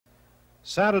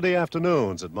Saturday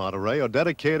afternoons at Monterey are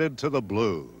dedicated to the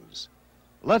blues.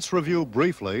 Let's review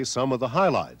briefly some of the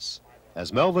highlights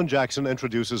as Melvin Jackson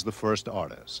introduces the first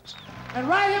artist. And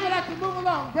right here, we'd like to move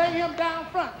along, bring him down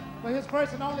front for his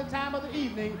first and only time of the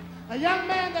evening. A young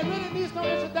man that really needs no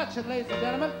introduction, ladies and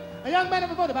gentlemen. A young man that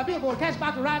was voted by Billboard,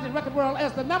 Cashbox, the Rising Record World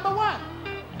as the #1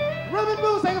 rhythm and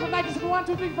blues singer from 1961,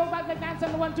 2, 3, 4, 5, 6, 9,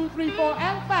 7, 1, 2, 3, 4,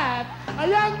 and 5. A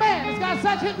young man that's got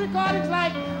such hit recordings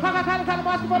like Kaka Kaka Kaka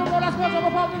Basketball, the Road I Spell,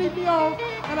 Over Paul, Leave Me On,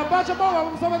 and a bunch of more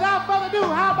of them. So without further ado,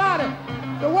 how about it?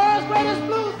 The world's greatest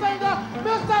blues singer,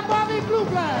 Mr. Bobby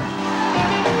Blueblatt.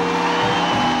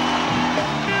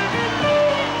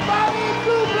 Bobby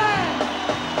Blueblatt.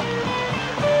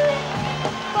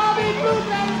 Bobby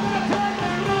Blueblatt is going to turn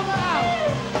this groove out.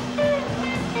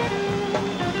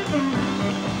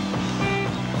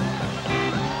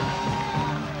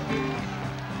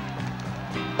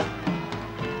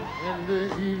 In the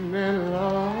evening,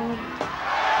 Lord,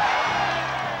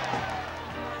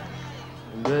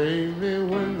 baby,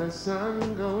 when the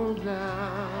sun goes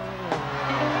down.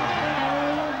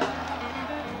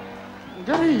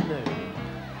 Good evening.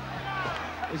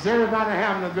 Is everybody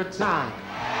having a good time?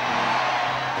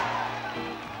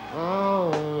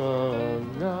 Oh,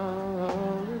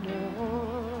 no,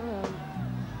 no.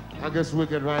 I guess we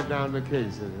could write down the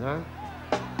cases, huh?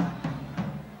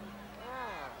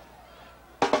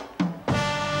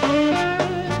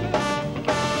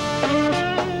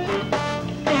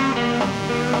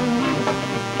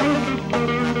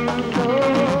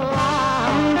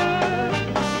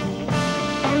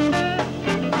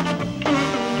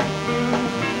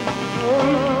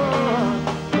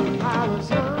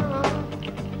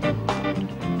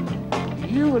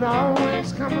 You would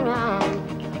always come around,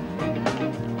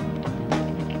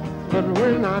 but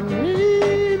when I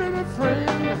needed a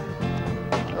friend,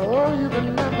 oh, you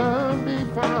could never be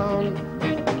found.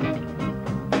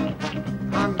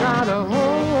 I got a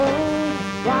home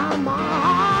while my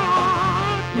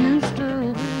heart used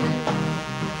to beat.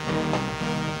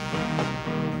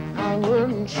 I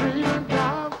wouldn't treat a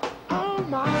dog, oh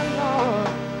my Lord,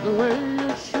 the way you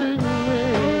treat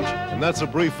me. And that's a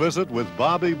brief visit with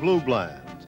Bobby Blueblatt.